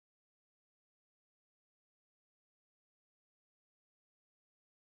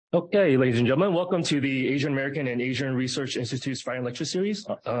Okay, ladies and gentlemen, welcome to the Asian American and Asian Research Institute's Friday Lecture Series.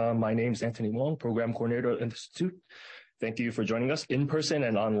 My name is Anthony Wong, Program Coordinator at the Institute. Thank you for joining us in person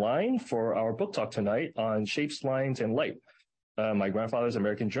and online for our book talk tonight on Shapes, Lines, and Light, My Grandfather's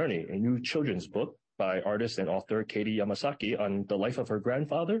American Journey, a new children's book by artist and author Katie Yamasaki on the life of her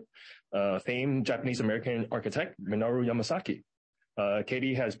grandfather, famed Japanese-American architect Minoru Yamasaki.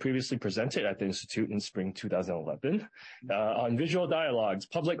 Katie has previously presented at the Institute in spring 2011 on visual dialogues,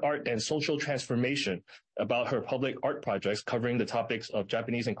 public art, and social transformation about her public art projects covering the topics of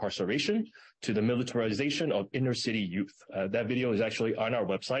Japanese incarceration to the militarization of inner city youth. That video is actually on our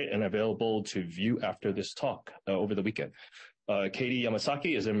website and available to view after this talk over the weekend. Katie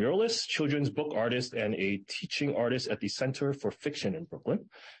Yamasaki is a muralist, children's book artist, and a teaching artist at the Center for Fiction in Brooklyn.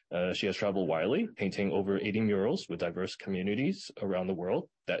 She has traveled widely, painting over 80 murals with diverse communities around the world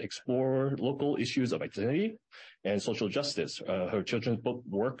that explore local issues of identity and social justice. Her children's book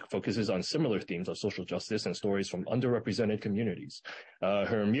work focuses on similar themes of social justice and stories from underrepresented communities.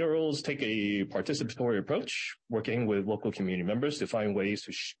 Her murals take a participatory approach, working with local community members to find ways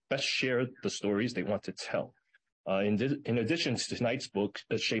to best share the stories they want to tell. In addition to tonight's book,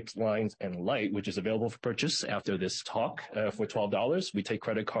 Shapes, Lines, and Light, which is available for purchase after this talk for $12, we take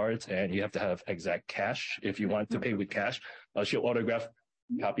credit cards, and you have to have exact cash if you want to pay with cash. She'll autograph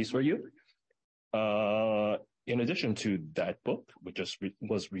copies for you. In addition to that book, which just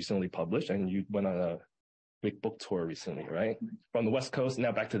was recently published, and you went on a big book tour recently, right? From the West Coast,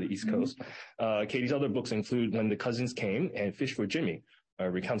 now back to the East Coast. Katie's other books include When the Cousins Came and Fish for Jimmy,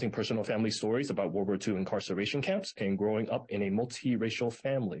 recounting personal family stories about World War II incarceration camps and growing up in a multiracial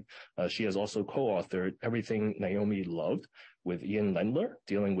family. She has also co-authored Everything Naomi Loved with Ian Lendler,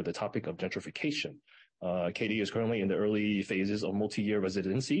 dealing with the topic of gentrification. Katie is currently in the early phases of multi-year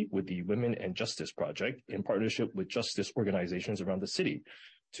residency with the Women and Justice Project in partnership with justice organizations around the city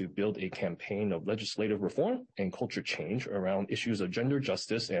to build a campaign of legislative reform and culture change around issues of gender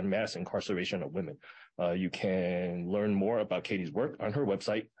justice and mass incarceration of women. You can learn more about Katie's work on her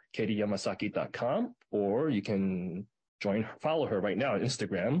website, katieyamasaki.com, or you can follow her right now on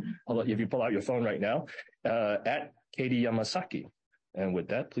Instagram, if you pull out your phone right now, at Katie Yamasaki. And with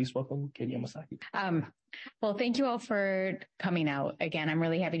that, please welcome Katie Yamasaki. Well, thank you all for coming out. Again, I'm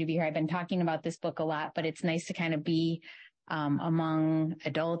really happy to be here. I've been talking about this book a lot, but it's nice to kind of be among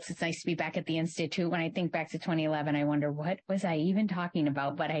adults. It's nice to be back at the Institute. When I think back to 2011, I wonder, what was I even talking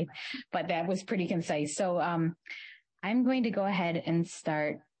about? But that was pretty concise. So, I'm going to go ahead and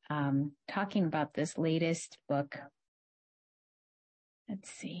start, talking about this latest book. Let's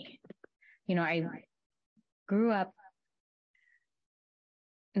see. I grew up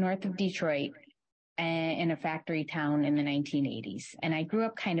north of Detroit in a factory town in the 1980s. And I grew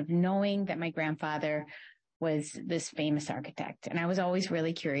up kind of knowing that my grandfather was this famous architect. And I was always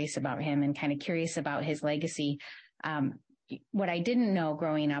really curious about him and kind of curious about his legacy. What I didn't know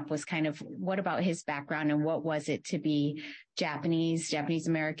growing up was kind of what about his background and what was it to be Japanese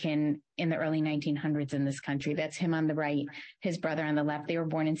American in the early 1900s in this country. That's him on the right, his brother on the left. They were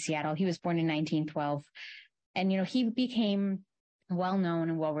born in Seattle. He was born in 1912. And, he became well known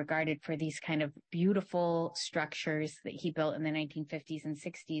and well regarded for these kind of beautiful structures that he built in the 1950s and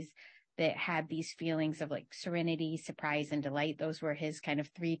 60s. That had these feelings of like serenity, surprise, and delight. Those were his kind of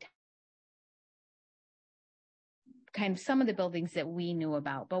some of the buildings that we knew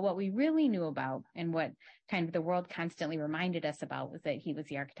about. But what we really knew about and what kind of the world constantly reminded us about was that he was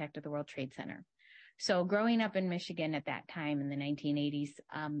the architect of the World Trade Center. So growing up in Michigan at that time in the 1980s,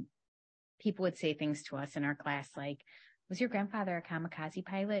 people would say things to us in our class like, was your grandfather a kamikaze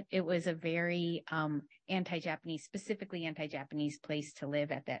pilot? It was a very anti-Japanese, specifically anti-Japanese place to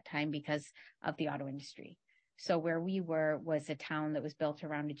live at that time because of the auto industry. So where we were was a town that was built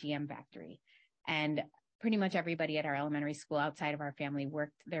around a GM factory. And pretty much everybody at our elementary school outside of our family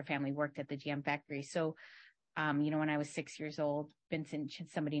their family worked at the GM factory. So, when I was 6 years old,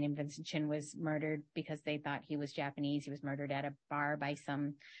 somebody named Vincent Chin was murdered because they thought he was Japanese. He was murdered at a bar by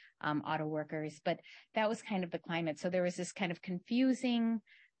some auto workers, but that was kind of the climate. So there was this kind of confusing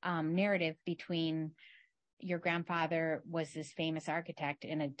narrative between your grandfather was this famous architect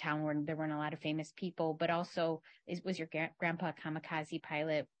in a town where there weren't a lot of famous people, but also was your grandpa a kamikaze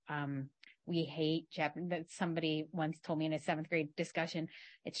pilot? We hate Japan. Somebody once told me in a 7th grade discussion,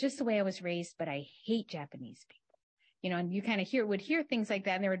 it's just the way I was raised, but I hate Japanese people. And you kind of would hear things like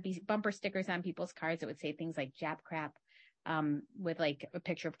that. And there would be bumper stickers on people's cars that would say things like Jap crap. With like a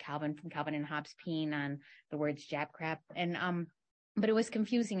picture of Calvin from Calvin and Hobbes peeing on the words Jap crap. And, but it was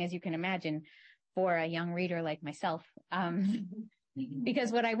confusing, as you can imagine, for a young reader like myself.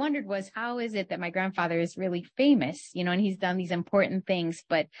 because what I wondered was, how is it that my grandfather is really famous, and he's done these important things,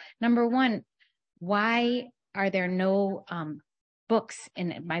 but number one, why are there no books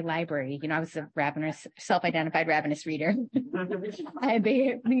in my library? I was a self-identified ravenous reader.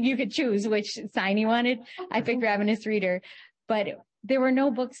 You could choose which sign you wanted. I picked ravenous reader, but there were no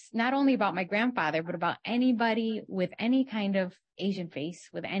books, not only about my grandfather, but about anybody with any kind of Asian face,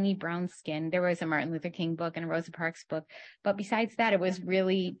 with any brown skin. There was a Martin Luther King book and a Rosa Parks book. But besides that, it was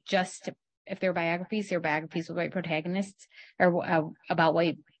really just, if there were biographies, there were biographies with white protagonists or about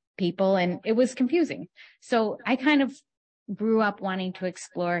white people. And it was confusing. So I kind of grew up wanting to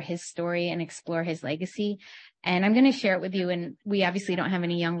explore his story and explore his legacy. And I'm going to share it with you. And we obviously don't have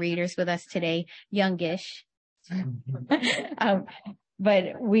any young readers with us today, youngish. But I'm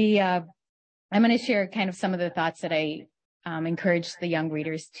going to share kind of some of the thoughts that I encourage the young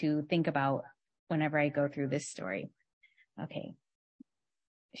readers to think about whenever I go through this story. Okay.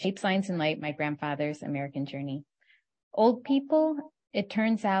 Shapes, Lines, and Light, my grandfather's American journey. Old people, it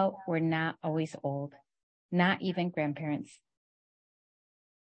turns out, were not always old, not even grandparents.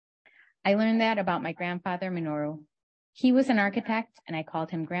 I learned that about my grandfather, Minoru. He was an architect, and I called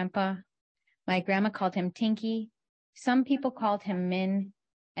him Grandpa. My grandma called him Tinky. Some people called him Min,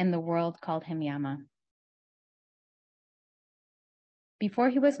 and the world called him Yama. Before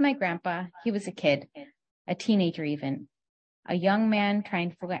he was my grandpa, he was a kid, a teenager even, a young man trying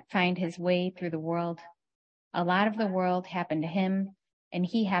to find his way through the world. A lot of the world happened to him, and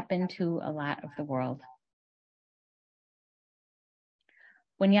he happened to a lot of the world.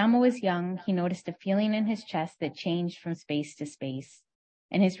 When Yama was young, he noticed a feeling in his chest that changed from space to space.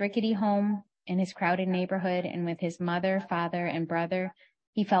 In his rickety home, in his crowded neighborhood, and with his mother, father, and brother,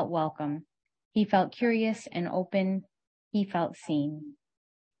 he felt welcome. He felt curious and open. He felt seen.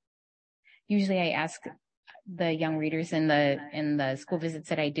 Usually I ask the young readers in the school visits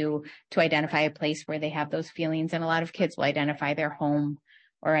that I do to identify a place where they have those feelings. And a lot of kids will identify their home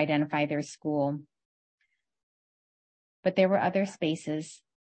or identify their school. But there were other spaces,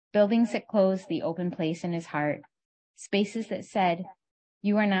 buildings that closed the open place in his heart, spaces that said,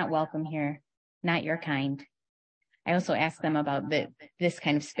 "You are not welcome here, not your kind." I also asked them about this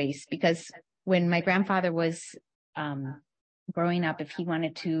kind of space, because when my grandfather was growing up, if he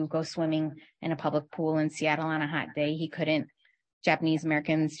wanted to go swimming in a public pool in Seattle on a hot day, he couldn't. Japanese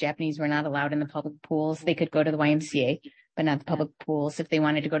were not allowed in the public pools. They could go to the YMCA, but not the public pools. If they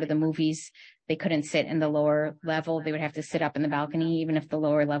wanted to go to the movies, they couldn't sit in the lower level. They would have to sit up in the balcony, even if the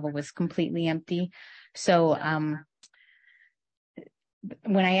lower level was completely empty. So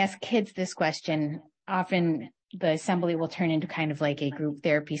when I ask kids this question, often the assembly will turn into kind of like a group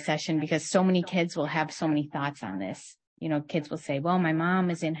therapy session, because so many kids will have so many thoughts on this. Kids will say, well, my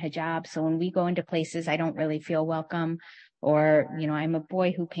mom is in hijab, so when we go into places, I don't really feel welcome. Or, I'm a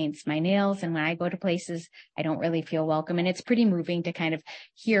boy who paints my nails, and when I go to places, I don't really feel welcome. And it's pretty moving to kind of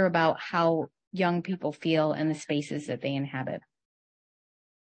hear about how young people feel in the spaces that they inhabit.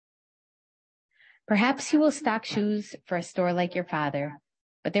 Perhaps you will stock shoes for a store like your father,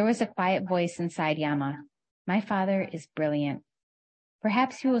 but there was a quiet voice inside Yama. My father is brilliant.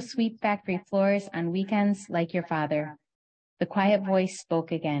 Perhaps you will sweep factory floors on weekends like your father. The quiet voice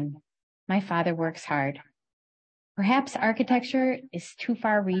spoke again. My father works hard. Perhaps architecture is too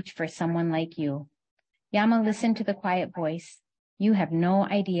far reach for someone like you. Yama listened to the quiet voice. You have no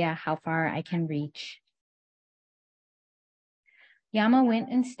idea how far I can reach. Yama went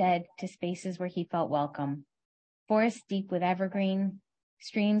instead to spaces where he felt welcome. Forests deep with evergreen,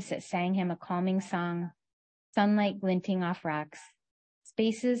 streams that sang him a calming song, sunlight glinting off rocks.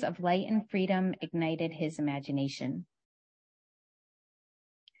 Spaces of light and freedom ignited his imagination.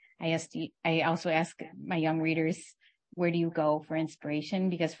 I also ask my young readers, where do you go for inspiration?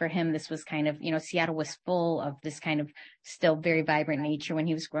 Because for him, this was kind of, Seattle was full of this kind of still very vibrant nature when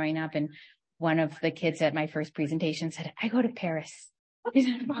he was growing up. And one of the kids at my first presentation said, I go to Paris.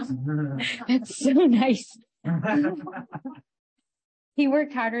 It's so nice. He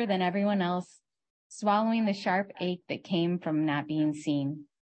worked harder than everyone else, swallowing the sharp ache that came from not being seen.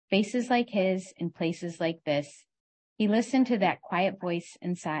 Faces like his in places like this. He listened to that quiet voice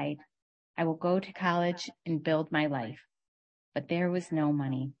inside. I will go to college and build my life. But there was no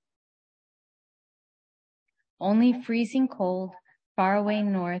money. Only freezing cold, far away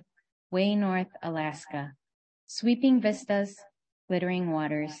north, way north Alaska. Sweeping vistas, glittering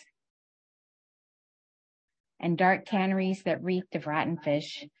waters. And dark canneries that reeked of rotten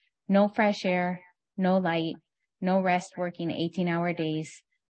fish. No fresh air, no light, no rest, working 18-hour days.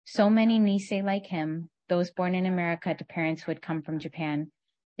 So many Nisei like him, those born in America to parents who had come from Japan.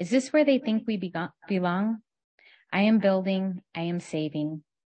 Is this where they think we belong? I am building, I am saving.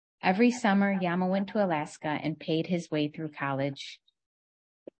 Every summer, Yama went to Alaska and paid his way through college.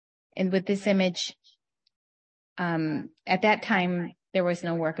 And with this image, at that time, there was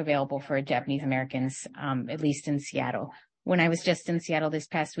no work available for Japanese Americans, at least in Seattle. When I was just in Seattle this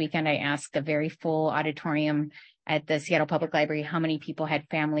past weekend, I asked a very full auditorium at the Seattle Public Library how many people had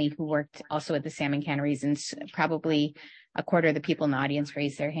family who worked also at the salmon canneries, and probably a quarter of the people in the audience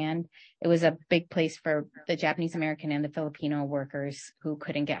raised their hand. It was a big place for the Japanese American and the Filipino workers who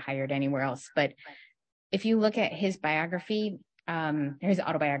couldn't get hired anywhere else. But if you look at his biography, his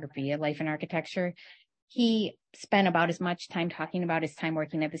autobiography, A Life in Architecture, he spent about as much time talking about his time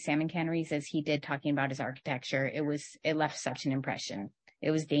working at the salmon canneries as he did talking about his architecture. It left such an impression.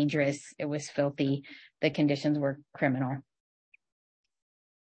 It was dangerous. It was filthy. The conditions were criminal.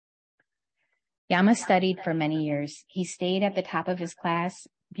 Yama studied for many years. He stayed at the top of his class,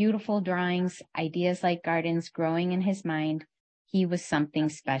 beautiful drawings, ideas like gardens growing in his mind. He was something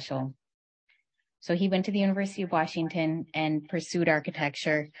special. So he went to the University of Washington and pursued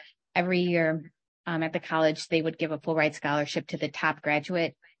architecture. Every year at the college, they would give a full ride scholarship to the top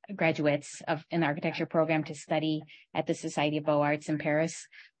graduates in the architecture program to study at the Society of Beaux Arts in Paris.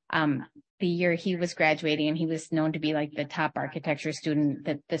 The year he was graduating, and he was known to be like the top architecture student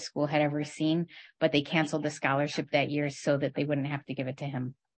that the school had ever seen, but they canceled the scholarship that year so that they wouldn't have to give it to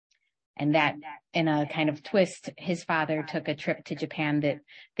him. And that, in a kind of twist, his father took a trip to Japan that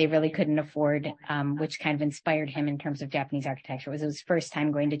they really couldn't afford, which kind of inspired him in terms of Japanese architecture. It was his first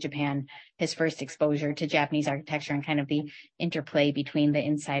time going to Japan, his first exposure to Japanese architecture and kind of the interplay between the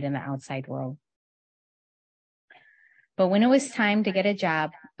inside and the outside world. But when it was time to get a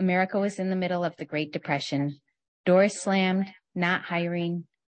job, America was in the middle of the Great Depression. Doors slammed, not hiring,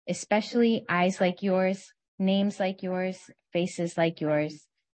 especially eyes like yours, names like yours, faces like yours.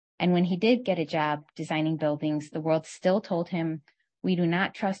 And when he did get a job designing buildings, the world still told him, we do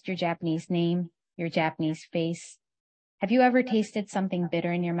not trust your Japanese name, your Japanese face. Have you ever tasted something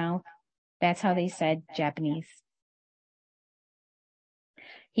bitter in your mouth? That's how they said Japanese.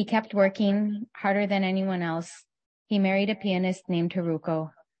 He kept working harder than anyone else. He married a pianist named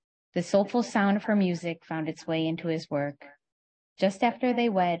Haruko. The soulful sound of her music found its way into his work. Just after they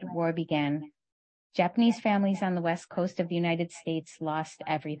wed, war began. Japanese families on the west coast of the United States lost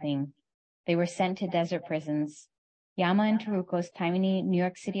everything. They were sent to desert prisons. Yama and Haruko's tiny New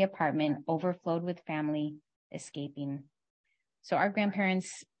York City apartment overflowed with family escaping. So our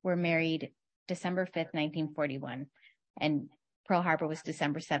grandparents were married December 5th, 1941, and Pearl Harbor was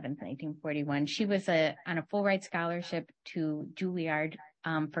December 7th, 1941. She was on a full ride scholarship to Juilliard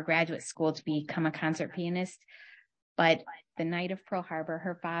for graduate school to become a concert pianist. But the night of Pearl Harbor,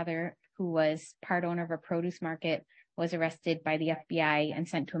 her father, who was part owner of a produce market, was arrested by the FBI and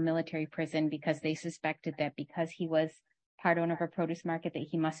sent to a military prison because they suspected that because he was part owner of a produce market that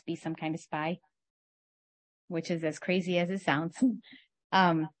he must be some kind of spy, which is as crazy as it sounds.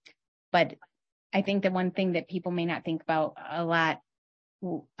 But I think the one thing that people may not think about a lot,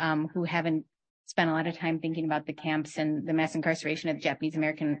 who haven't spent a lot of time thinking about the camps and the mass incarceration of Japanese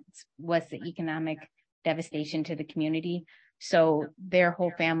Americans, was the economic devastation to the community. So their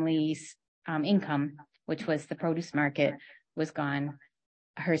whole family's income, which was the produce market, was gone.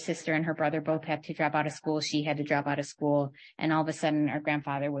 Her sister and her brother both had to drop out of school. She had to drop out of school. And all of a sudden, our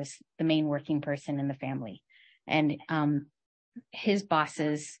grandfather was the main working person in the family. And his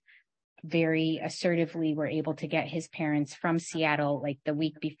bosses very assertively were able to get his parents from Seattle, like the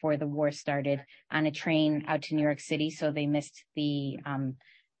week before the war started, on a train out to New York City. So they missed the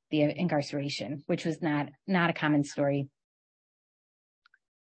incarceration, which was not a common story.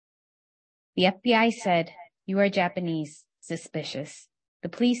 The FBI said, you are Japanese, suspicious. The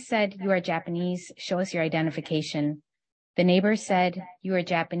police said, you are Japanese, show us your identification. The neighbors said, you are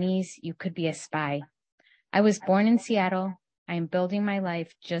Japanese, you could be a spy. I was born in Seattle. I am building my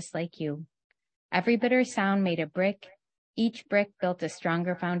life just like you. Every bitter sound made a brick. Each brick built a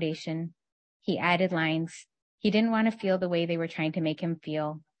stronger foundation. He added lines. He didn't want to feel the way they were trying to make him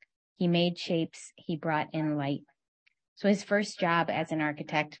feel. He made shapes. He brought in light. So his first job as an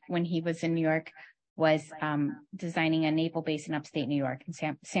architect when he was in New York was designing a naval base in upstate New York,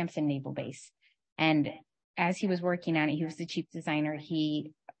 in Sampson Naval Base. And as he was working on it, he was the chief designer.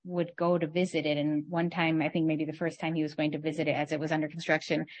 He would go to visit it. And one time, I think maybe the first time he was going to visit it as it was under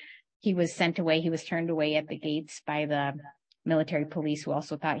construction, he was sent away. He was turned away at the gates by the military police, who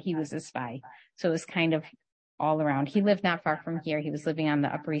also thought he was a spy. So it was kind of all around. He lived not far from here. He was living on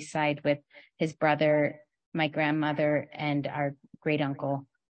the Upper East Side with his brother, my grandmother, and our great uncle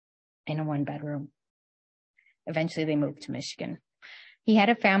in a 1-bedroom. Eventually they moved to Michigan. He had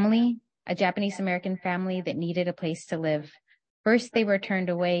a family. a Japanese American family that needed a place to live. First, they were turned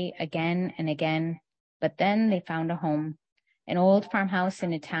away again and again, but then they found a home, an old farmhouse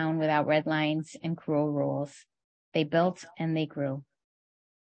in a town without red lines and cruel rules. They built and they grew.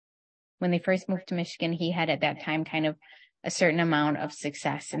 When they first moved to Michigan, he had at that time kind of a certain amount of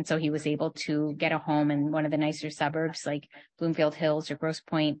success. And so he was able to get a home in one of the nicer suburbs like Bloomfield Hills or Grosse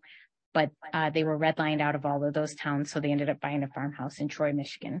Pointe, but they were redlined out of all of those towns. So they ended up buying a farmhouse in Troy,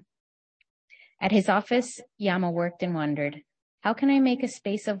 Michigan. At his office, Yama worked and wondered, how can I make a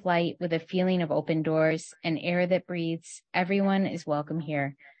space of light with a feeling of open doors, an air that breathes? Everyone is welcome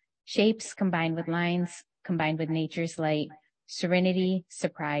here. Shapes combined with lines, combined with nature's light, serenity,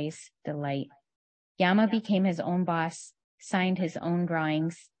 surprise, delight. Yama became his own boss, signed his own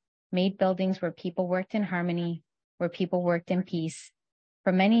drawings, made buildings where people worked in harmony, where people worked in peace.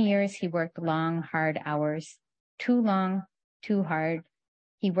 For many years, he worked long, hard hours, too long, too hard.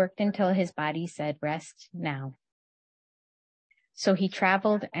 He worked until his body said, rest now. So he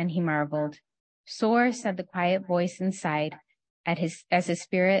traveled and he marveled. Soar, said the quiet voice inside, as his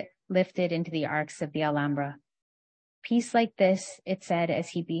spirit lifted into the arcs of the Alhambra. Peace like this, it said as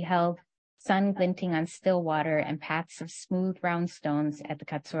he beheld sun glinting on still water and paths of smooth round stones at the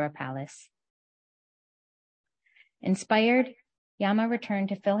Katsura Palace. Inspired, Yama returned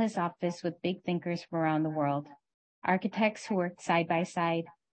to fill his office with big thinkers from around the world. Architects who worked side by side,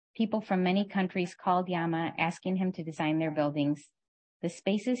 people from many countries called Yama, asking him to design their buildings. The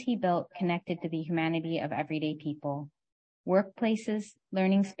spaces he built connected to the humanity of everyday people. Workplaces,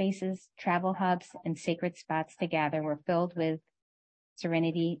 learning spaces, travel hubs, and sacred spots to gather were filled with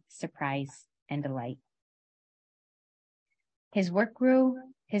serenity, surprise, and delight. His work grew,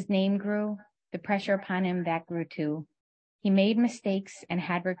 his name grew, the pressure upon him that grew too. He made mistakes and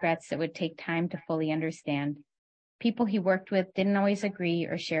had regrets that would take time to fully understand. People he worked with didn't always agree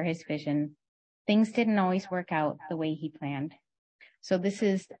or share his vision. Things didn't always work out the way he planned. So this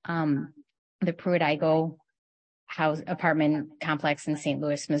is the Pruitt-Igoe house apartment complex in St.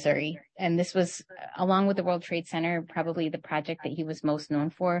 Louis, Missouri. And this was, along with the World Trade Center, probably the project that he was most known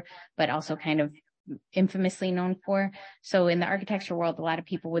for, but also kind of infamously known for. So in the architecture world, a lot of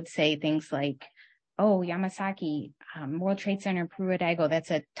people would say things like, oh, Yamasaki, World Trade Center, Pruitt-Igoe,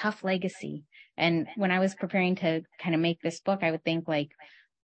 that's a tough legacy. And when I was preparing to kind of make this book, I would think like,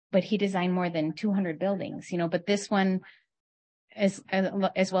 but he designed more than 200 buildings, but this one, as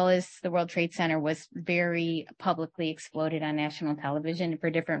well as the World Trade Center, was very publicly exploded on national television for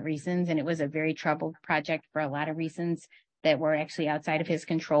different reasons. And it was a very troubled project for a lot of reasons that were actually outside of his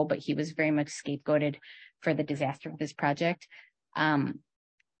control, but he was very much scapegoated for the disaster of this project.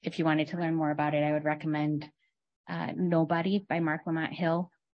 If you wanted to learn more about it, I would recommend Nobody by Mark Lamont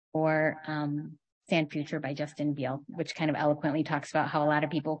Hill or Sand Future by Justin Beal, which kind of eloquently talks about how a lot of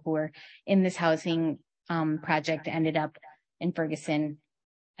people who were in this housing project ended up in Ferguson,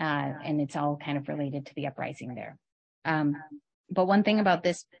 and it's all kind of related to the uprising there. But one thing about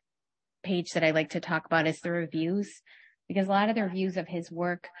this page that I like to talk about is the reviews, because a lot of the reviews of his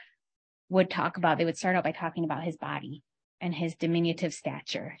work they would start out by talking about his body and his diminutive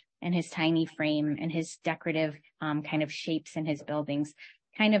stature and his tiny frame and his decorative kind of shapes in his buildings,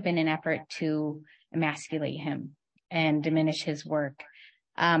 kind of in an effort to emasculate him and diminish his work,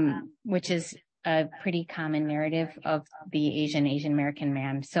 which is a pretty common narrative of the Asian American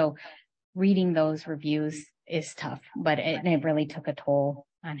man. So reading those reviews is tough, but it really took a toll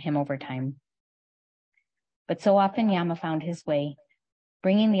on him over time. But so often Yama found his way,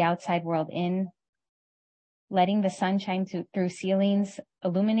 bringing the outside world in, letting the sun shine through ceilings,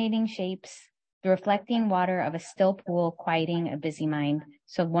 illuminating shapes, the reflecting water of a still pool, quieting a busy mind,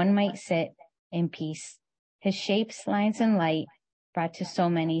 so one might sit in peace. His shapes, lines, and light brought to so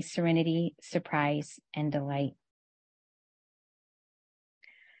many serenity, surprise, and delight.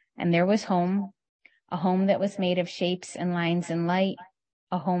 And there was home, a home that was made of shapes and lines and light,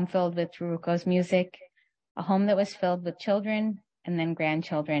 a home filled with Ruruko's music, a home that was filled with children and then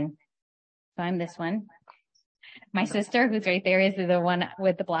grandchildren. So I'm this one. My sister, who's right there, is the one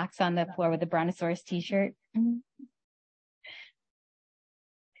with the blocks on the floor with the Brontosaurus t-shirt.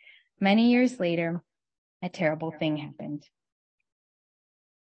 Many years later, a terrible thing happened.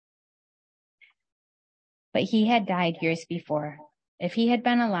 But he had died years before. If he had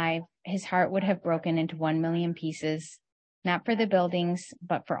been alive, his heart would have broken into 1 million pieces, not for the buildings,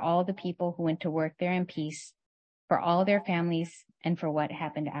 but for all the people who went to work there in peace, for all their families, and for what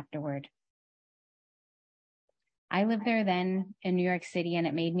happened afterward. I lived there then in New York City, and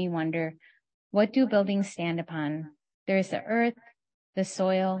it made me wonder, what do buildings stand upon? There is the earth, the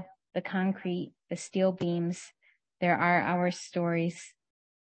soil, the concrete, the steel beams. There are our stories.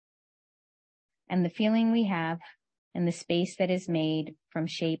 and the feeling we have and the space that is made from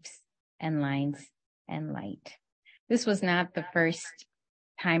shapes and lines and light. This was not the first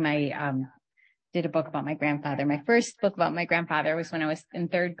time I did a book about my grandfather. My first book about my grandfather was when I was in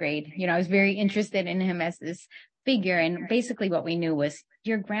third grade. I was very interested in him as this figure. And basically what we knew was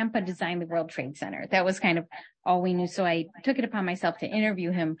your grandpa designed the World Trade Center. That was kind of all we knew. So I took it upon myself to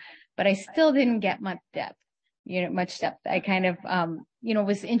interview him, but I still didn't get much depth. I kind of,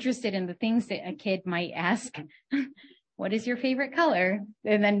 was interested in the things that a kid might ask. What is your favorite color?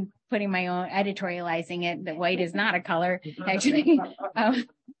 And then putting my own, editorializing it, that white is not a color, actually.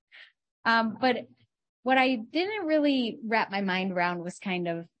 But what I didn't really wrap my mind around was kind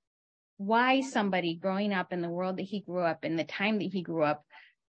of why somebody growing up in the world that he grew up in, the time that he grew up,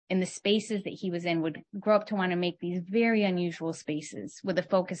 in the spaces that he was in, would grow up to want to make these very unusual spaces with a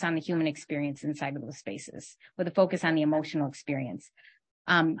focus on the human experience inside of those spaces, with a focus on the emotional experience.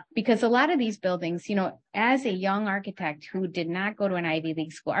 Because a lot of these buildings, as a young architect who did not go to an Ivy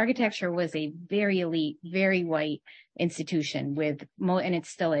League school, architecture was a very elite, very white institution and it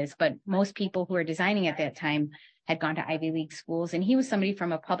still is, but most people who were designing at that time had gone to Ivy League schools. And he was somebody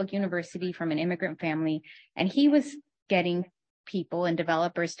from a public university, from an immigrant family, and he was getting people and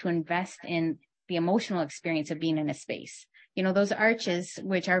developers to invest in the emotional experience of being in a space. Those arches,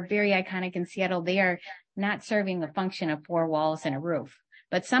 which are very iconic in Seattle, they are not serving the function of four walls and a roof.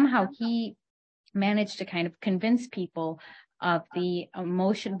 But somehow he managed to kind of convince people of the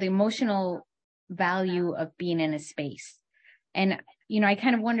emotional value of being in a space. And, I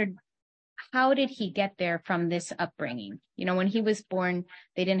kind of wondered, how did he get there from this upbringing? When he was born,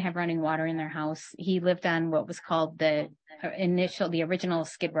 they didn't have running water in their house. He lived on what was called the original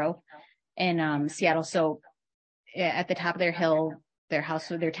Skid Row in Seattle. So at the top of their hill, their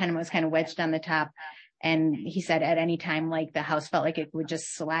tenement was kind of wedged on the top. And he said at any time, the house felt like it would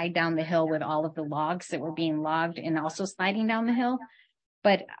just slide down the hill with all of the logs that were being logged and also sliding down the hill.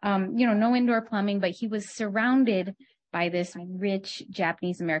 But, no indoor plumbing, but he was surrounded by this rich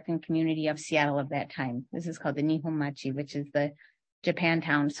Japanese American community of Seattle of that time. This is called the Nihonmachi, which is the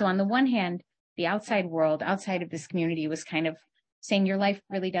Japantown. So on the one hand, the outside world, outside of this community, was kind of saying your life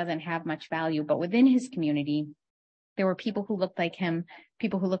really doesn't have much value. But within his community, there were people who looked like him,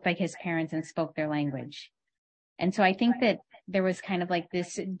 people who looked like his parents and spoke their language. And so I think that there was kind of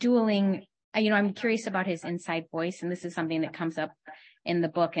this dueling, I'm curious about his inside voice. And this is something that comes up in the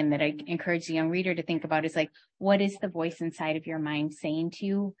book and that I encourage the young reader to think about is what is the voice inside of your mind saying to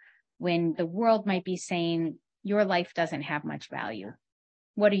you when the world might be saying your life doesn't have much value?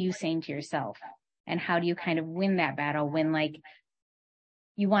 What are you saying to yourself? And how do you kind of win that battle when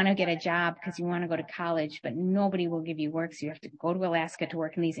you want to get a job because you want to go to college, but nobody will give you work. So you have to go to Alaska to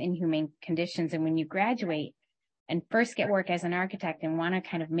work in these inhumane conditions. And when you graduate and first get work as an architect and want to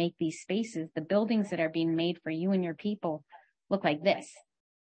kind of make these spaces, the buildings that are being made for you and your people look like this,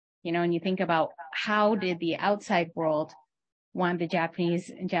 and you think about how did the outside world want the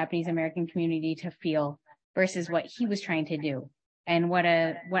Japanese American community to feel versus what he was trying to do. And what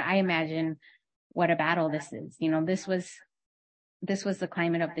I imagine what a battle this is. This was the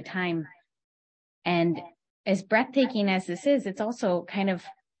climate of the time. And as breathtaking as this is, it's also kind of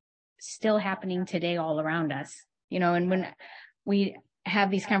still happening today all around us, and when we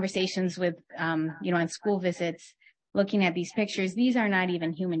have these conversations with, on school visits, looking at these pictures, these are not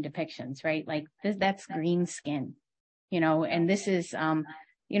even human depictions, right? That's green skin, and this is,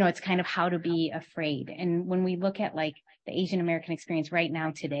 it's kind of how to be afraid. And when we look at the Asian American experience right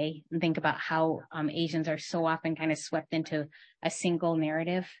now today and think about how Asians are so often kind of swept into a single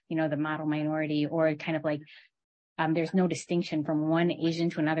narrative, the model minority, or kind of there's no distinction from one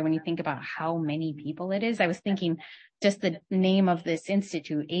Asian to another when you think about how many people it is. I was thinking just the name of this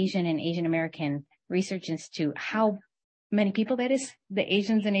institute, Asian and Asian American Research Institute, how many people that is, the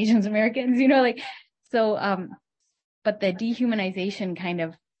Asians and Asian Americans, but the dehumanization kind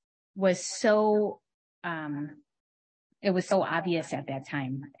of was so, it was so obvious at that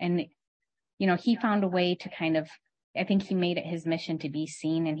time. And, he found a way to kind of, I think he made it his mission to be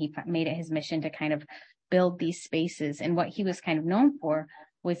seen, and he made it his mission to kind of build these spaces. And what he was kind of known for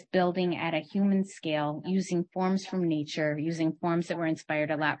was building at a human scale, using forms from nature, using forms that were inspired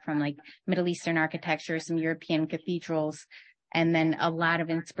a lot from Middle Eastern architecture, some European cathedrals, and then a lot of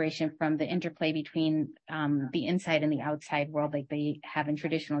inspiration from the interplay between the inside and the outside world, like they have in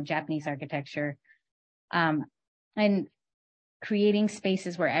traditional Japanese architecture. And creating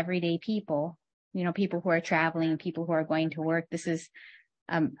spaces where everyday people, people who are traveling, people who are going to work. This is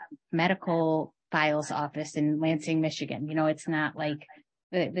medical files office in Lansing, Michigan. It's not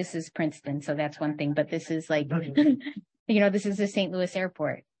this is Princeton, so that's one thing, but this is this is the St. Louis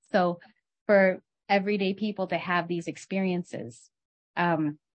airport. So for everyday people to have these experiences.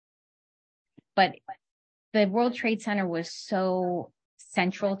 But the World Trade Center was so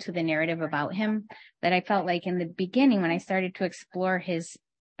central to the narrative about him that I felt like in the beginning, when I started to explore his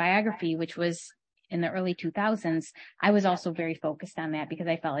biography, which was in the early 2000s, I was also very focused on that because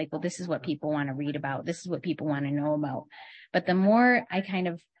I felt like, well, this is what people want to read about. This is what people want to know about. But the more I kind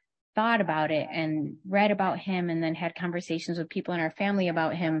of thought about it and read about him and then had conversations with people in our family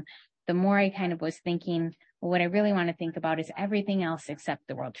about him, the more I kind of was thinking, well, what I really want to think about is everything else except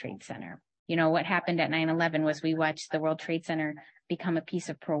the World Trade Center. You know, what happened at 9/11 was we watched the World Trade Center become a piece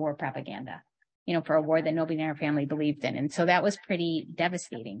of pro-war propaganda, you know, for a war that nobody in our family believed in. And so that was pretty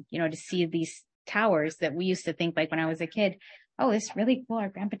devastating, you know, to see these towers that we used to think, like when I was a kid, oh, it's really cool. Our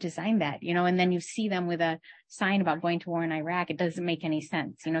grandpa designed that, you know, and then you see them with a sign about going to war in Iraq. It doesn't make any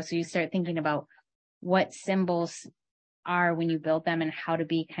sense, you know, so you start thinking about what symbols are when you build them and how to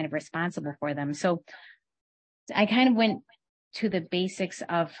be kind of responsible for them. So I kind of went to the basics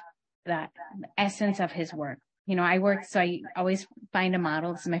of the essence of his work. You know, so I always find a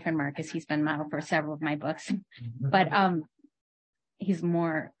model. This is my friend Marcus. He's been a model for several of my books, but he's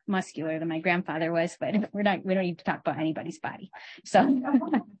more muscular than my grandfather was, but we don't need to talk about anybody's body. So,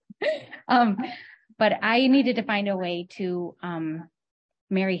 but I needed to find a way to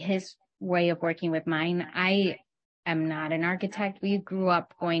marry his way of working with mine. I am not an architect. We grew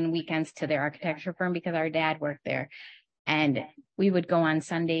up going weekends to their architecture firm because our dad worked there. And we would go on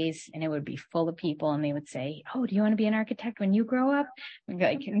Sundays and it would be full of people and they would say, oh, do you want to be an architect when you grow up? I'd be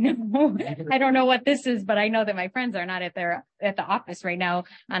like, no, I don't know what this is, but I know that my friends are not at the office right now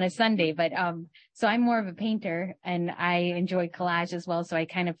on a Sunday. But, so I'm more of a painter and I enjoy collage as well. So I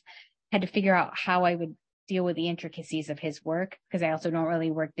kind of had to figure out how I would deal with the intricacies of his work because I also don't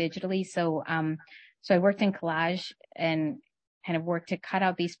really work digitally. So I worked in collage and kind of work to cut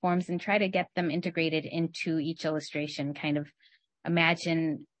out these forms and try to get them integrated into each illustration, kind of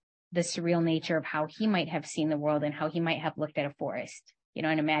imagine the surreal nature of how he might have seen the world and how he might have looked at a forest, you know,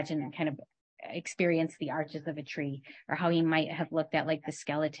 and imagine kind of experience the arches of a tree or how he might have looked at like the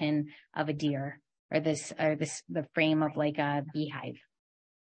skeleton of a deer or the frame of like a beehive.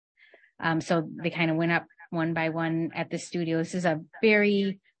 So they kind of went up one by one at the studio. This is a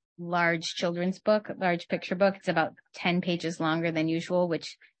very large children's book, large picture book. It's about 10 pages longer than usual,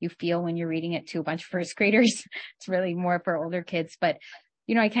 which you feel when you're reading it to a bunch of first graders. It's really more for older kids. But,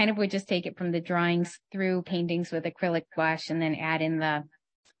 you know, I kind of would just take it from the drawings through paintings with acrylic gouache and then add in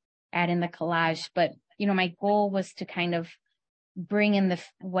the collage. But, you know, my goal was to kind of bring in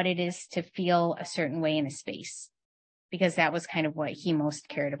what it is to feel a certain way in a space, because that was kind of what he most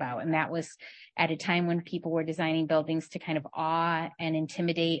cared about. And that was at a time when people were designing buildings to kind of awe and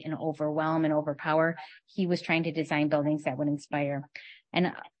intimidate and overwhelm and overpower. He was trying to design buildings that would inspire.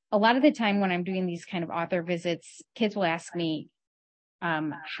 And a lot of the time when I'm doing these kind of author visits, kids will ask me,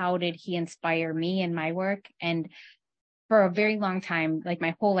 how did he inspire me in my work? And for a very long time, like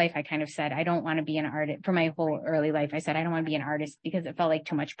my whole life, I kind of said, I don't want to be an artist. For my whole early life, I said, I don't want to be an artist because it felt like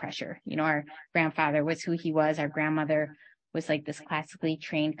too much pressure. You know, our grandfather was who he was. Our grandmother was like this classically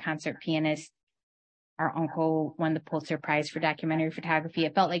trained concert pianist. Our uncle won the Pulitzer Prize for documentary photography.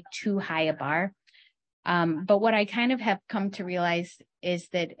 It felt like too high a bar. But what I kind of have come to realize is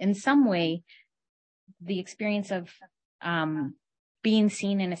that in some way, the experience of being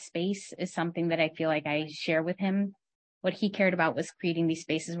seen in a space is something that I feel like I share with him. What he cared about was creating these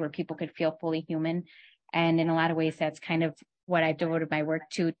spaces where people could feel fully human. And in a lot of ways, that's kind of what I've devoted my work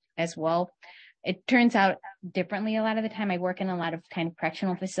to as well. It turns out differently a lot of the time. I work in a lot of kind of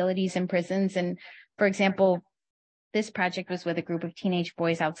correctional facilities and prisons. And for example, this project was with a group of teenage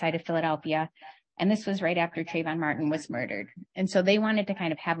boys outside of Philadelphia. And this was right after Trayvon Martin was murdered. And so they wanted to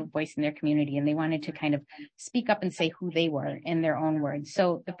kind of have a voice in their community and they wanted to kind of speak up and say who they were in their own words.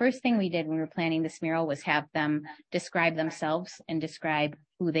 So the first thing we did when we were planning this mural was have them describe themselves and describe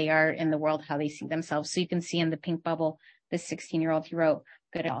who they are in the world, how they see themselves. So you can see in the pink bubble, this 16-year-old, he wrote,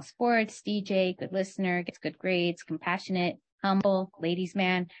 good at all sports, DJ, good listener, gets good grades, compassionate, humble, ladies'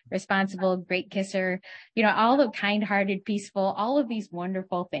 man, responsible, great kisser, you know, all the kind-hearted, peaceful, all of these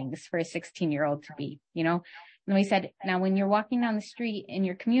wonderful things for a 16-year-old to be, you know. And we said, now when you're walking down the street in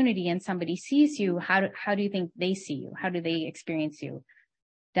your community and somebody sees you, how do you think they see you? How do they experience you?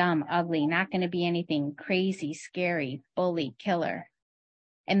 Dumb, ugly, not going to be anything, crazy, scary, bully, killer.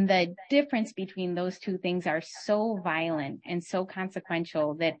 And the difference between those two things are so violent and so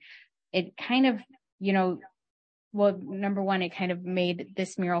consequential that it kind of, you know, well, number one, it kind of made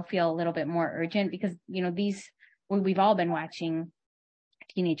this mural feel a little bit more urgent because, you know, we've all been watching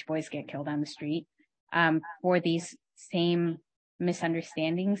teenage boys get killed on the street for these same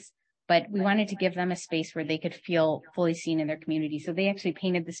misunderstandings. but we wanted to give them a space where they could feel fully seen in their community. So they actually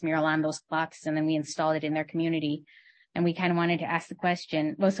painted this mural on those clocks, and then we installed it in their community. And we kind of wanted to ask the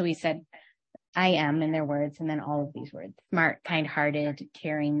question, well, so we said, I am, in their words, and then all of these words: smart, kind-hearted,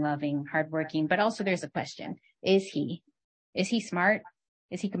 caring, loving, hardworking. But also there's a question: is he smart?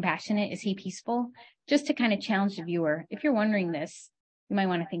 Is he compassionate? Is he peaceful? Just to kind of challenge the viewer. If you're wondering this, you might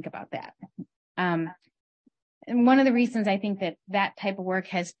want to think about that. And one of the reasons I think that type of work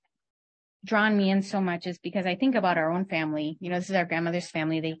has drawn me in so much is because I think about our own family. This is our grandmother's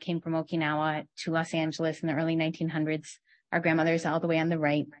family. They came from Okinawa to Los Angeles in the early 1900s. Our grandmother's all the way on the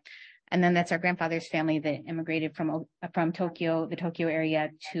right. And then that's our grandfather's family that immigrated from Tokyo, the Tokyo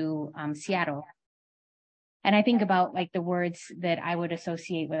area, to Seattle. And I think about like the words that I would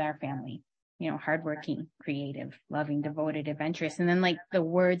associate with our family, hardworking, creative, loving, devoted, adventurous. And then like the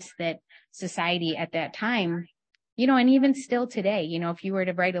words that society at that time, and even still today, if you were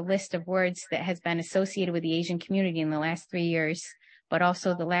to write a list of words that has been associated with the Asian community in the last 3 years, but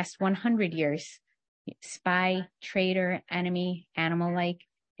also the last 100 years: spy, traitor, enemy, animal-like,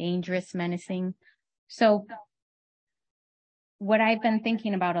 dangerous, menacing. So what I've been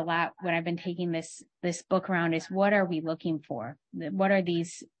thinking about a lot when I've been taking this book around is, what are we looking for? What are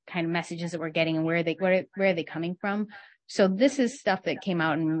these kind of messages that we're getting, and where are they coming from? So this is stuff that came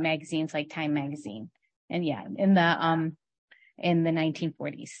out in magazines like Time Magazine. And in the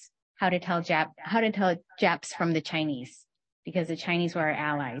 1940s, how to tell Japs from the Chinese, because the Chinese were our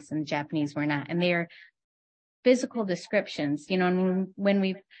allies and the Japanese were not. And they're physical descriptions, and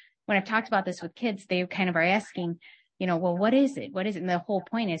when I've talked about this with kids, they kind of are asking, well, what is it? What is it? And the whole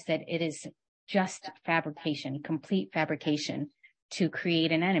point is that it is just fabrication, complete fabrication to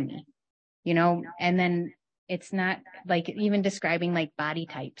create an enemy, and then it's not like even describing like body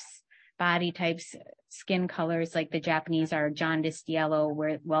types, skin colors. Like the Japanese are jaundiced yellow,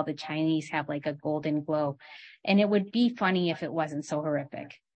 while the Chinese have like a golden glow. And it would be funny if it wasn't so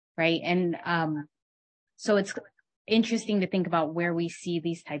horrific, right? And so it's interesting to think about where we see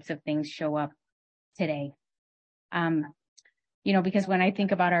these types of things show up today. Because when I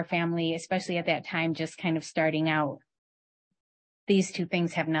think about our family, especially at that time, just kind of starting out, these two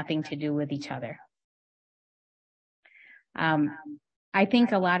things have nothing to do with each other. I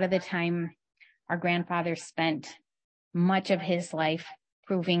think a lot of the time our grandfather spent much of his life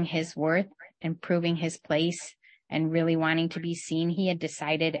proving his worth and proving his place and really wanting to be seen. He had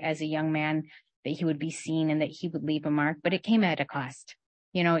decided as a young man that he would be seen and that he would leave a mark, but it came at a cost.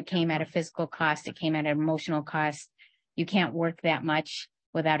 It came at a physical cost. It came at an emotional cost. You can't work that much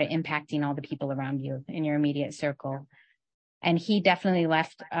without it impacting all the people around you in your immediate circle. And he definitely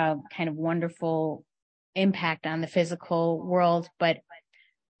left a kind of wonderful impact on the physical world. But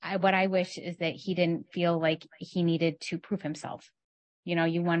what I wish is that he didn't feel like he needed to prove himself.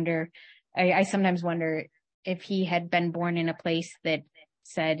 I sometimes wonder if he had been born in a place that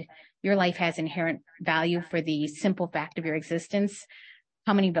said your life has inherent value for the simple fact of your existence,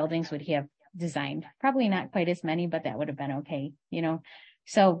 how many buildings would he have designed? Probably not quite as many, but that would have been okay,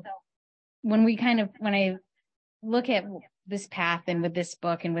 So when I look at this path and with this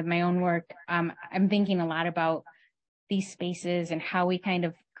book and with my own work, I'm thinking a lot about these spaces and how we kind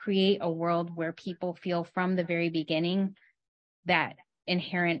of create a world where people feel from the very beginning that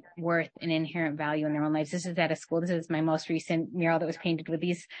inherent worth and inherent value in their own lives. This is at a school. This is my most recent mural that was painted with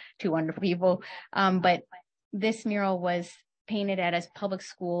these two wonderful people. But this mural was painted at a public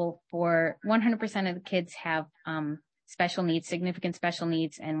school for 100% of the kids have special needs, significant special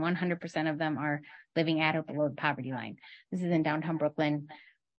needs, and 100% of them are living at or below the poverty line. This is in downtown Brooklyn.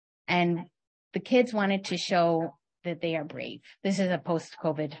 And the kids wanted to show that they are brave. This is a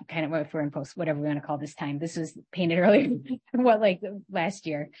post-COVID kind of, if we're in post, whatever we want to call this time. This was painted earlier, last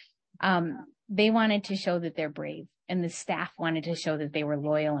year. They wanted to show that they're brave, and the staff wanted to show that they were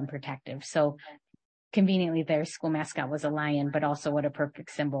loyal and protective. So conveniently, their school mascot was a lion, but also what a perfect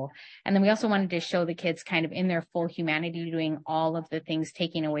symbol. And then we also wanted to show the kids kind of in their full humanity, doing all of the things,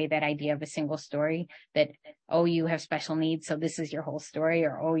 taking away that idea of a single story that, oh, you have special needs, so this is your whole story,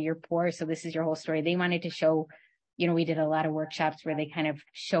 or, oh, you're poor, so this is your whole story. They wanted to show, we did a lot of workshops where they kind of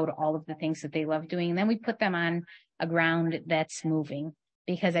showed all of the things that they love doing. And then we put them on a ground that's moving,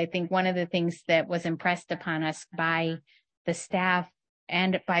 because I think one of the things that was impressed upon us by the staff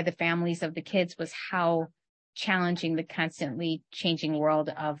and by the families of the kids was how challenging the constantly changing world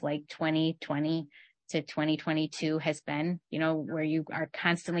of like 2020 to 2022 has been, where you are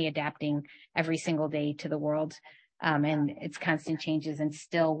constantly adapting every single day to the world, and its constant changes, and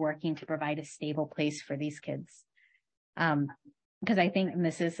still working to provide a stable place for these kids. Because I think, and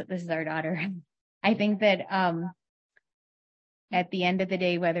this is our daughter, I think that at the end of the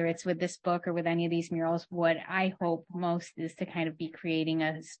day, whether it's with this book or with any of these murals, what I hope most is to kind of be creating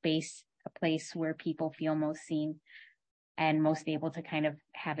a space, a place where people feel most seen and most able to kind of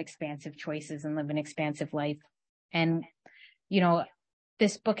have expansive choices and live an expansive life. And,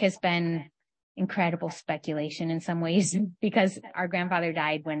 this book has been incredible speculation in some ways because our grandfather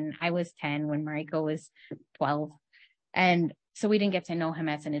died when I was 10, when Mariko was 12. And so we didn't get to know him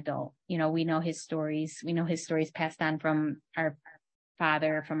as an adult. We know his stories. We know his stories passed on from our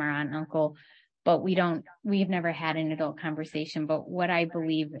father, from our aunt and uncle, but we've never had an adult conversation. But what I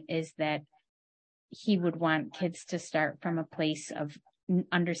believe is that he would want kids to start from a place of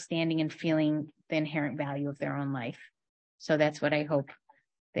understanding and feeling the inherent value of their own life. So that's what I hope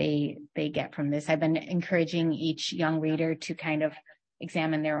they get from this. I've been encouraging each young reader to kind of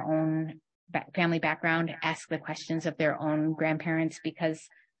examine their own family background, ask the questions of their own grandparents, because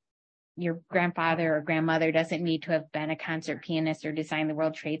your grandfather or grandmother doesn't need to have been a concert pianist or designed the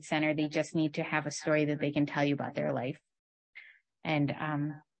World Trade Center. They just need to have a story that they can tell you about their life. And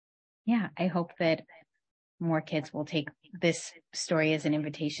I hope that more kids will take this story as an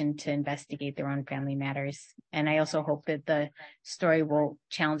invitation to investigate their own family matters. And I also hope that the story will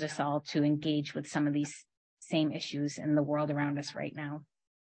challenge us all to engage with some of these same issues in the world around us right now.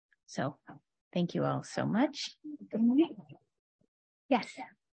 So thank you all so much. Yes.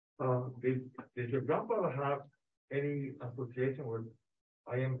 Did your grandfather have any association with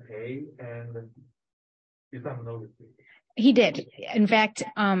I.M. Pei and Isamu Noguchi? He did. In fact,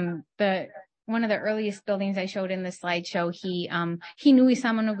 one of the earliest buildings I showed in the slideshow, he knew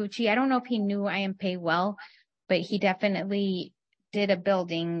Isamu Noguchi. I don't know if he knew I.M. Pei well, but he definitely did a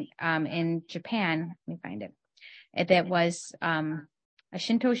building in Japan. Let me find it. That was a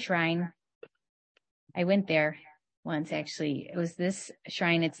Shinto shrine. I went there once, actually. It was this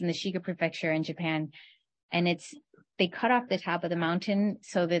shrine. It's in the Shiga Prefecture in Japan. And they cut off the top of the mountain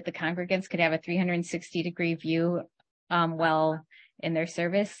so that the congregants could have a 360-degree view while in their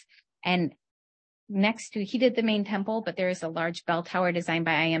service. And he did the main temple, but there is a large bell tower designed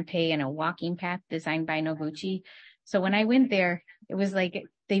by I.M. Pei and a walking path designed by Noguchi. So when I went there, it was like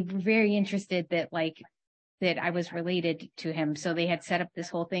they were very interested that I was related to him. So they had set up this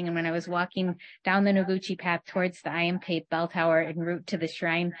whole thing. And when I was walking down the Noguchi path towards the I.M. Pei bell tower en route to the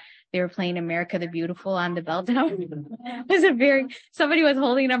shrine, they were playing America the Beautiful on the bell tower. Somebody was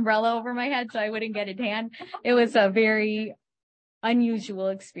holding an umbrella over my head so I wouldn't get a tan. It was a very unusual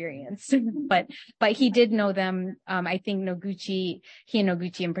experience, but he did know them. I think he and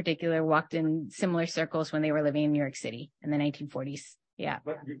Noguchi in particular walked in similar circles when they were living in New York City in the 1940s. Yeah.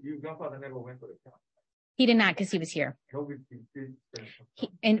 But your grandfather never went to the camp. He did not, because he was here. Noguchi did.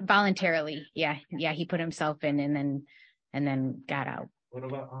 And voluntarily, yeah, he put himself in and then got out. What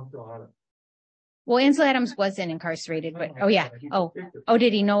about Ansel Adams? Well, Ansel Adams wasn't incarcerated, but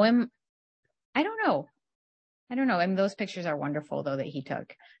did he know him? I don't know. I mean, those pictures are wonderful, though, that he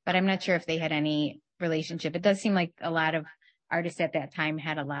took, but I'm not sure if they had any relationship. It does seem like a lot of artists at that time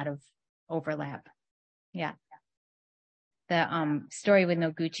had a lot of overlap. Yeah. The story with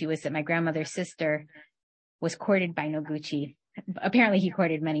Noguchi was that my grandmother's sister was courted by Noguchi. Apparently he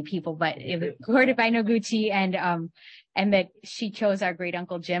courted many people, but it was courted by Noguchi, and that she chose our great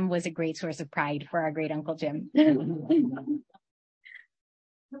uncle Jim was a great source of pride for our great uncle Jim.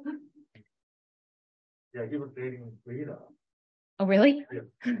 Yeah, he was dating Frida. Oh, really?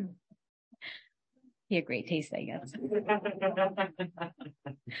 Yeah. He had great taste, I guess.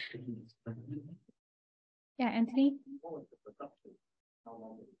 Yeah, Anthony?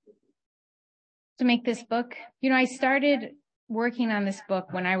 To make this book, I started working on this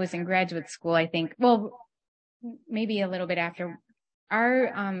book when I was in graduate school, I think. Well, maybe a little bit after.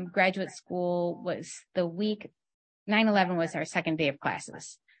 Our graduate school was the week 9/11 was our second day of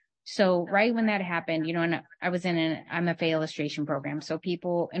classes. So right when that happened, and I was in an MFA illustration program. So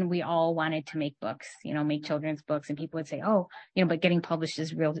we all wanted to make books, make children's books. And people would say, oh, but getting published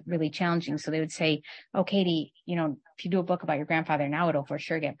is really challenging. So they would say, oh, Katie, if you do a book about your grandfather now, it'll for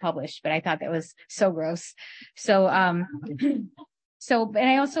sure get published. But I thought that was so gross. So, and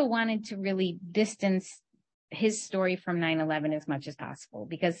I also wanted to really distance his story from 9/11 as much as possible,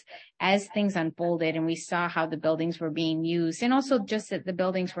 because as things unfolded and we saw how the buildings were being used, and also just that the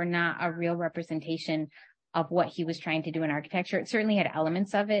buildings were not a real representation of what he was trying to do in architecture. It certainly had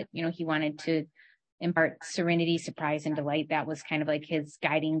elements of it. He wanted to impart serenity, surprise, and delight. That was kind of like his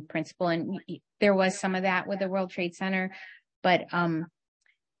guiding principle. And there was some of that with the World Trade Center, but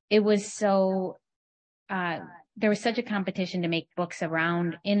it was so, there was such a competition to make books in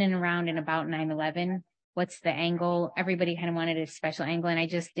and around and about 9/11. What's the angle? Everybody kind of wanted a special angle, and I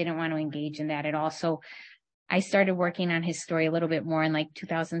just didn't want to engage in that at all. So I started working on his story a little bit more in like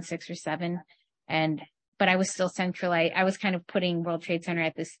 2006 or 7. But I was still central. I was kind of putting World Trade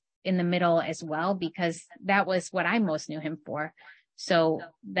Center in the middle as well, because that was what I most knew him for. So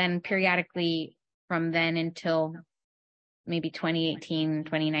then periodically from then until maybe 2018,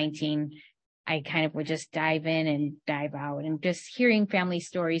 2019, I kind of would just dive in and dive out, and just hearing family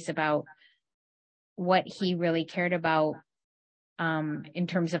stories about what he really cared about in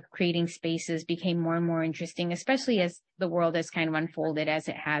terms of creating spaces became more and more interesting, especially as the world has kind of unfolded as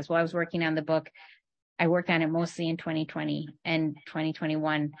it has. While I was working on the book, I worked on it mostly in 2020 and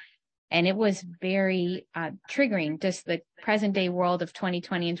 2021. And it was very triggering. Just the present day world of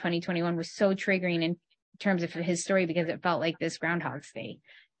 2020 and 2021 was so triggering in terms of his story, because it felt like this Groundhog's Day.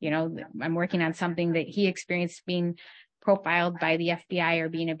 I'm working on something that he experienced, being profiled by the FBI or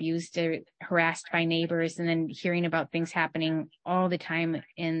being abused or harassed by neighbors, and then hearing about things happening all the time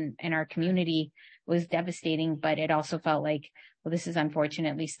in our community was devastating. But it also felt like, well, this is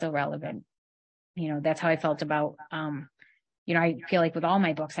unfortunately still relevant. That's how I felt about, I feel like with all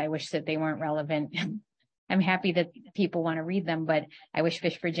my books, I wish that they weren't relevant. I'm happy that people want to read them, but I wish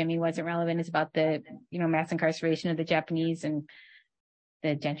Fish for Jimmy wasn't relevant. It's about the, mass incarceration of the Japanese and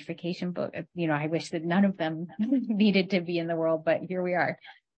the gentrification book. I wish that none of them needed to be in the world, but here we are.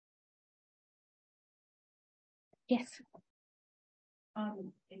 Yes.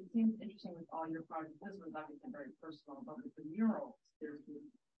 It seems interesting with all your projects. This was obviously very personal, but with the murals, there's this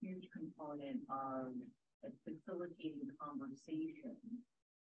huge component of facilitating conversation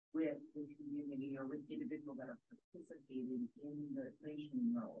with the community or with individuals that are participating in the creation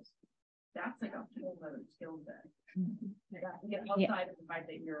murals. That's like a whole other skill set. Outside of the fact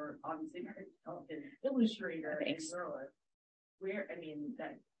that you're obviously a very talented illustrator and muralist, where have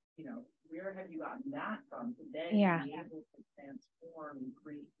you gotten that from to then be able to transform and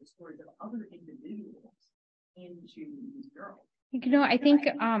create the stories of other individuals into these murals? I think,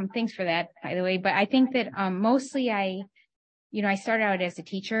 thanks for that, by the way, but I think that mostly I started out as a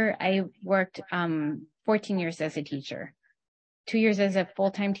teacher. I worked 14 years as a teacher, 2 years as a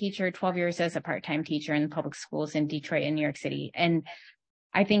full-time teacher, 12 years as a part-time teacher in public schools in Detroit and New York City. And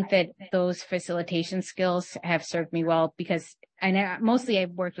I think that those facilitation skills have served me well, because mostly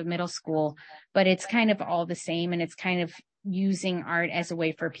I've worked with middle school, but it's kind of all the same. And it's kind of using art as a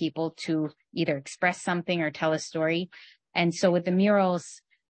way for people to either express something or tell a story. And so with the murals,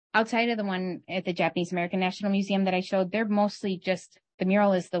 outside of the one at the Japanese American National Museum that I showed, they're mostly just, the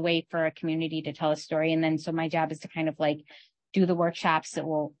mural is the way for a community to tell a story. And then so my job is to kind of like do the workshops that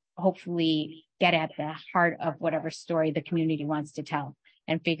will hopefully get at the heart of whatever story the community wants to tell,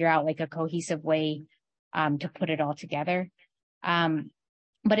 and figure out like a cohesive way to put it all together.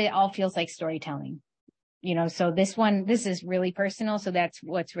 But it all feels like storytelling, so this is really personal. So that's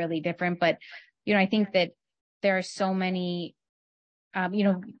what's really different. But, I think that there are so many, I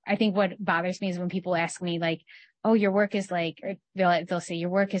think what bothers me is when people ask me like, oh, your work is like, or they'll say your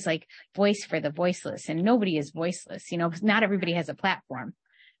work is like voice for the voiceless, and nobody is voiceless, not everybody has a platform.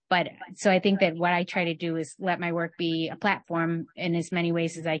 But so I think that what I try to do is let my work be a platform in as many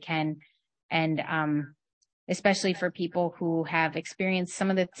ways as I can. And, especially for people who have experienced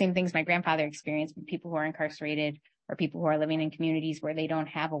some of the same things my grandfather experienced, with people who are incarcerated or people who are living in communities where they don't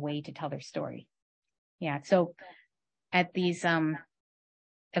have a way to tell their story. Yeah. So at these,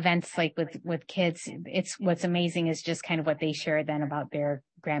 events like with kids, it's what's amazing is just kind of what they share then about their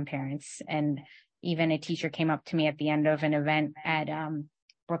grandparents. And even a teacher came up to me at the end of an event at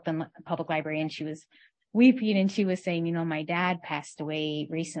Brooklyn Public Library, and she was weeping, and she was saying, my dad passed away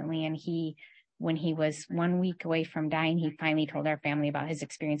recently, and when he was 1 week away from dying, he finally told our family about his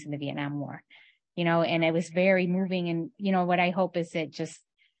experience in the Vietnam War, and it was very moving. And what I hope is that just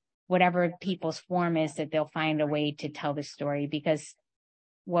whatever people's form is, that they'll find a way to tell the story, because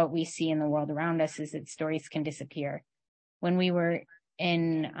what we see in the world around us is that stories can disappear. When I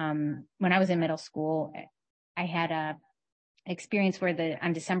was in middle school, I had a experience where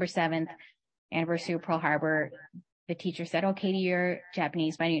on December 7th, anniversary of Pearl Harbor, the teacher said, "Oh, Katie, you're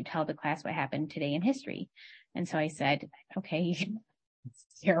Japanese. Why don't you tell the class what happened today in history?" And so I said, "Okay, it's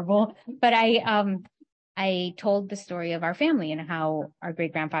terrible." But I told the story of our family and how our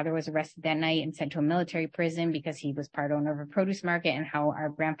great grandfather was arrested that night and sent to a military prison because he was part owner of a produce market, and how our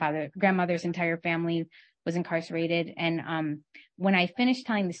grandmother's entire family was incarcerated. And when I finished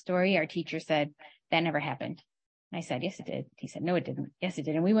telling the story, our teacher said, "That never happened." And I said, "Yes, it did." He said, "No, it didn't." "Yes, it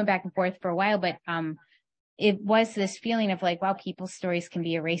did." And we went back and forth for a while, but it was this feeling of like, wow, people's stories can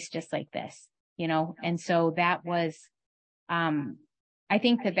be erased just like this, And so that was, I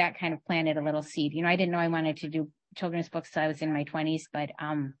think that kind of planted a little seed. I didn't know I wanted to do children's books till I was in my 20s, but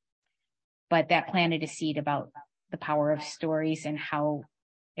but that planted a seed about the power of stories and how,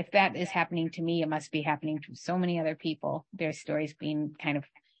 if that is happening to me, it must be happening to so many other people. Their stories being kind of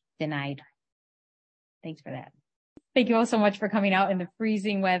denied. Thanks for that. Thank you all so much for coming out in the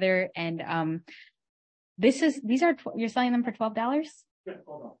freezing weather. And you're selling them for $12? Yeah,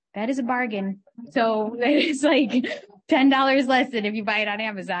 hold on. That is a bargain. So it's like $10 less than if you buy it on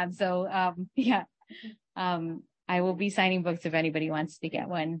Amazon. So I will be signing books if anybody wants to get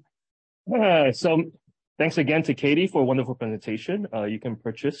one. So thanks again to Katie for a wonderful presentation. You can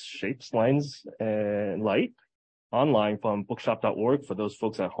purchase Shapes, Lines, and Light online from bookshop.org for those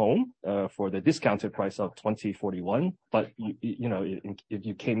folks at home for the discounted price of $20.41. But if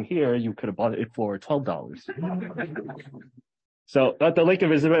you came here, you could have bought it for $12. So the link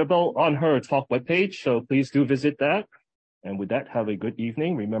is available on her talk webpage. So please do visit that. And with that, have a good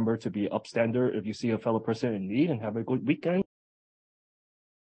evening. Remember to be upstander if you see a fellow person in need, and have a good weekend.